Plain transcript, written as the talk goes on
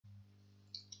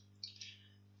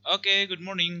Okay, good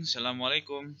morning.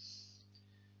 Assalamualaikum.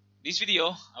 This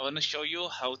video, I want to show you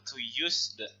how to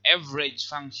use the average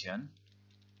function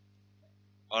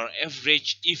or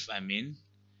average if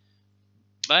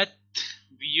but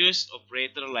we use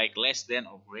operator like less than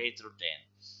operator than.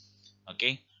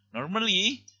 Okay,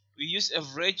 normally we use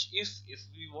average if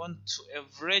we want to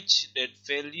average that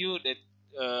value that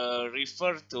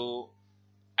refer to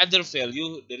other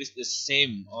value that is the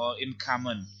same or in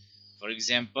common. For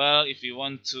example, if we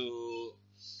want to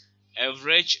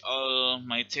average all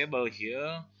my table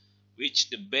here,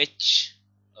 which the batch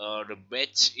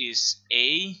is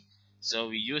A, so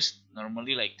we use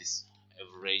normally like this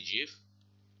average if.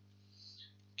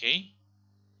 Okay,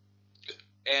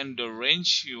 and the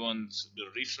range we want the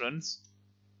reference,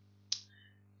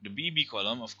 the BB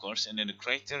column of course, and then the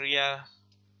criteria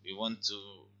we want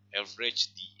to average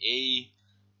the A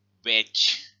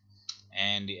batch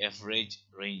and the average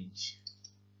range.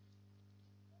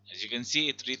 As you can see,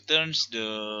 it returns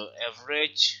the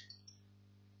average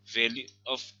value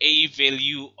of A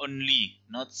value only,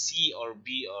 not C or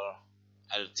B or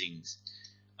other things.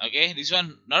 Okay, this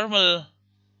one normal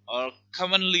or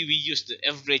commonly we use the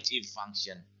average if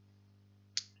function.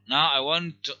 Now I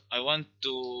want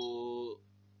to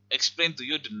explain to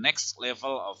you the next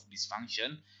level of this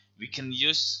function. We can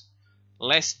use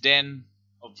less than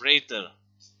operator.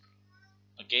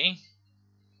 Okay,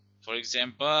 for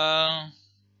example,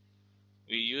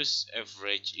 we use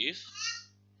average if.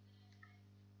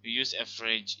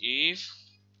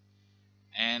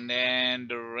 And then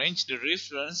the range, the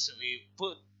reference, we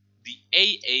put the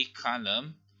AA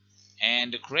column,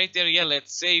 and the criteria,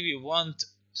 let's say we want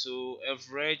to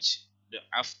average the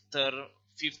after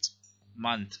 5th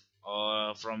month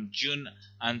or from June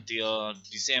until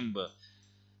December.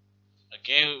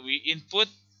 Okay, we input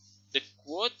the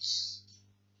quotes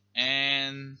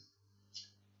and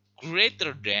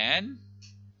greater than,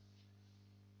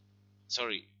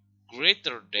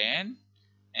 greater than,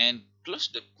 and close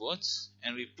the quotes,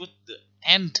 and we put the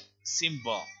and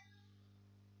symbol.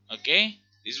 Okay,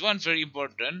 this one very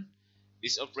important.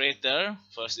 This operator,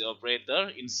 first the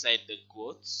operator inside the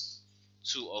quotes,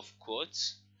 two of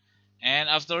quotes, and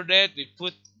after that we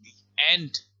put the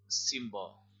and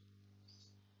symbol.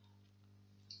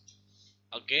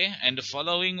 Okay, and the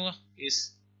following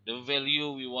is the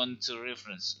value we want to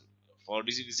reference. For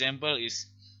this example is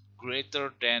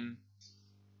greater than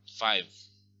 5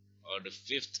 or the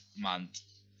 5th month,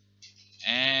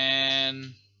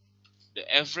 and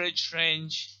the average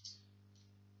range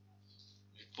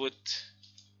we put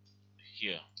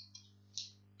here.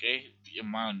 Okay, the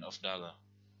amount of dollar.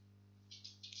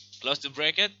 Close the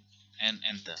bracket and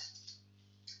enter.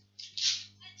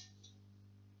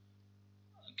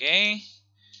 Okay,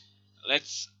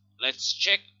 let's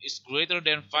check is greater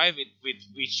than 5,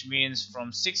 which means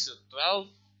from 6 to 12.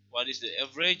 What is the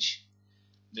average?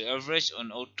 The average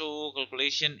on auto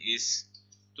calculation is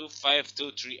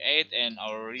 25238, and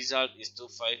our result is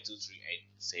 25238.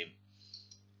 Same.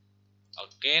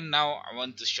 Okay, now I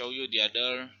want to show you the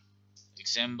other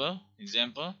example.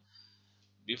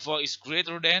 Before is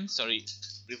greater than,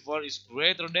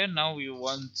 now we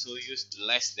want to use the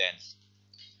less than.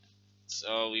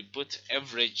 So we put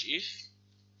average if,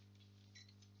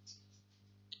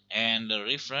 and the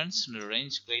reference, the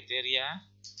range criteria,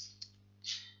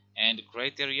 and the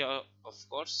criteria of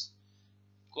course,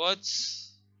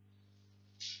 quotes,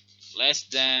 less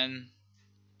than,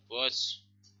 quotes,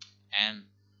 and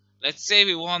let's say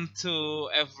we want to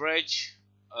average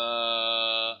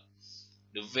the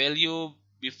value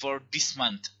before this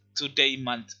month, today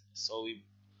month. So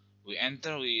we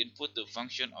input the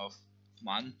function of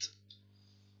month,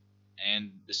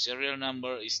 and the serial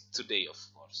number is today, of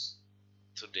course,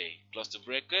 today. Close the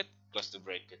bracket,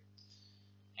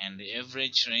 and the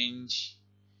average range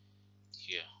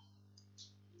here,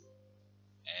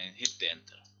 and hit the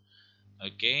enter.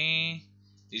 Okay,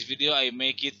 this video I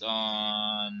make it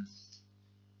on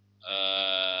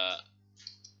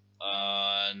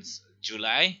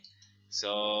July,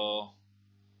 so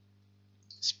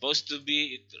supposed to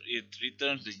be it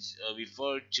returns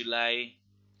before July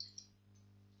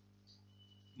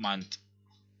month.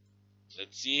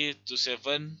 Let's see,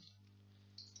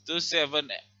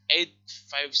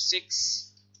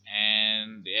 27856,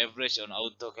 and the average on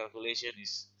auto calculation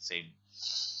is same.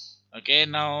 Okay,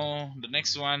 now the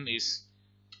next one is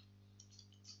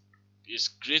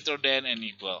greater than and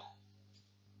equal.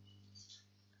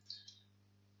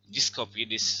 Just copy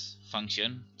this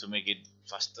function to make it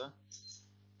faster,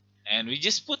 and we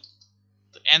just put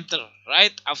the enter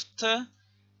right after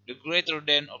the greater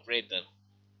than operator.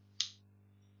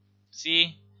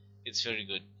 See, it's very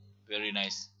good, very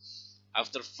nice.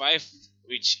 After 5,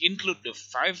 which include the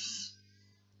 5,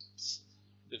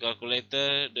 the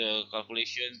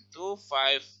calculation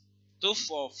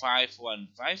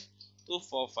 24515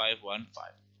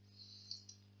 24515.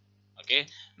 Okay,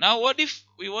 now what if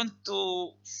we want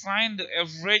to find the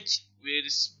average which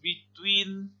is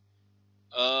between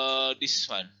this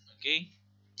one? Okay,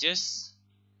 just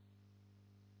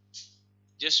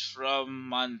from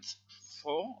month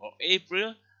 4 or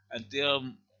April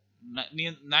until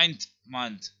ninth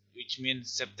month, which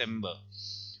means September.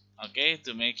 Okay,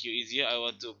 to make you easier, I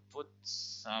want to put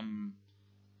some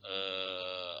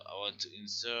I want to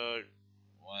insert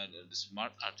what the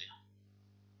smart art.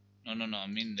 No, I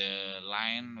mean the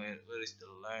line. Where is the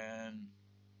line?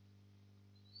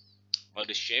 Or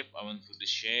the shape. I want to put the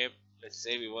shape. Let's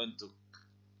say we want to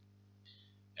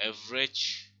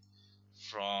average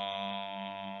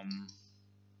from,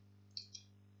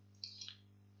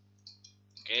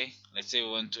 okay, let's say we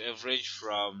want to average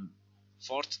from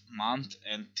 4th month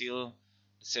until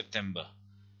September.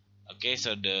 Okay,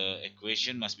 so the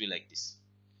equation must be like this.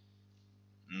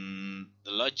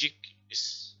 The logic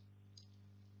is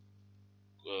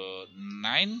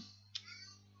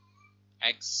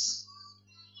 9x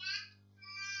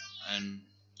and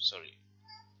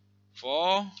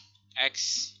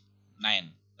 4x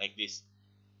 9, like this.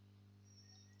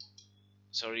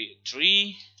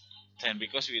 3 10,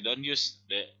 because we're not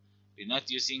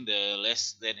using the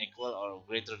less than equal or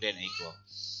greater than equal.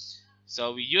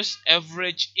 So we use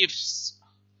average ifs.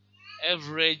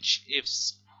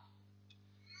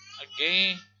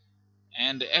 Okay,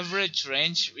 and the average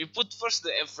range, we put first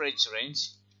the average range,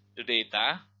 the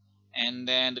data, and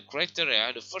then the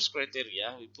criteria. The first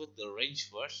criteria, we put the range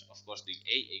first, of course the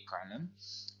AA column,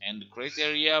 and the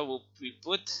criteria we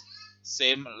put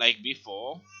same like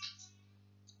before.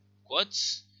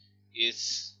 Quotes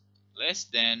is less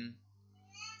than,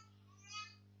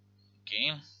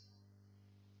 okay,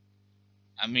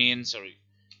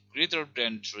 greater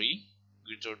than 3,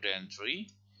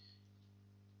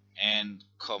 and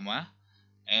comma,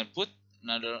 and put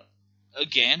another,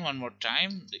 again one more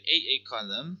time, the AA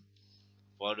column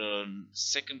for the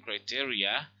second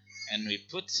criteria, and we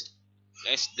put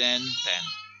less than 10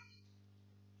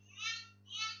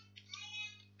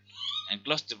 and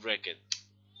close the bracket.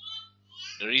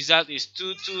 The result is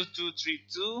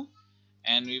 22232,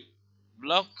 and we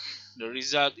block the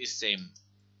result is same.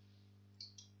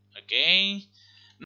 Okay,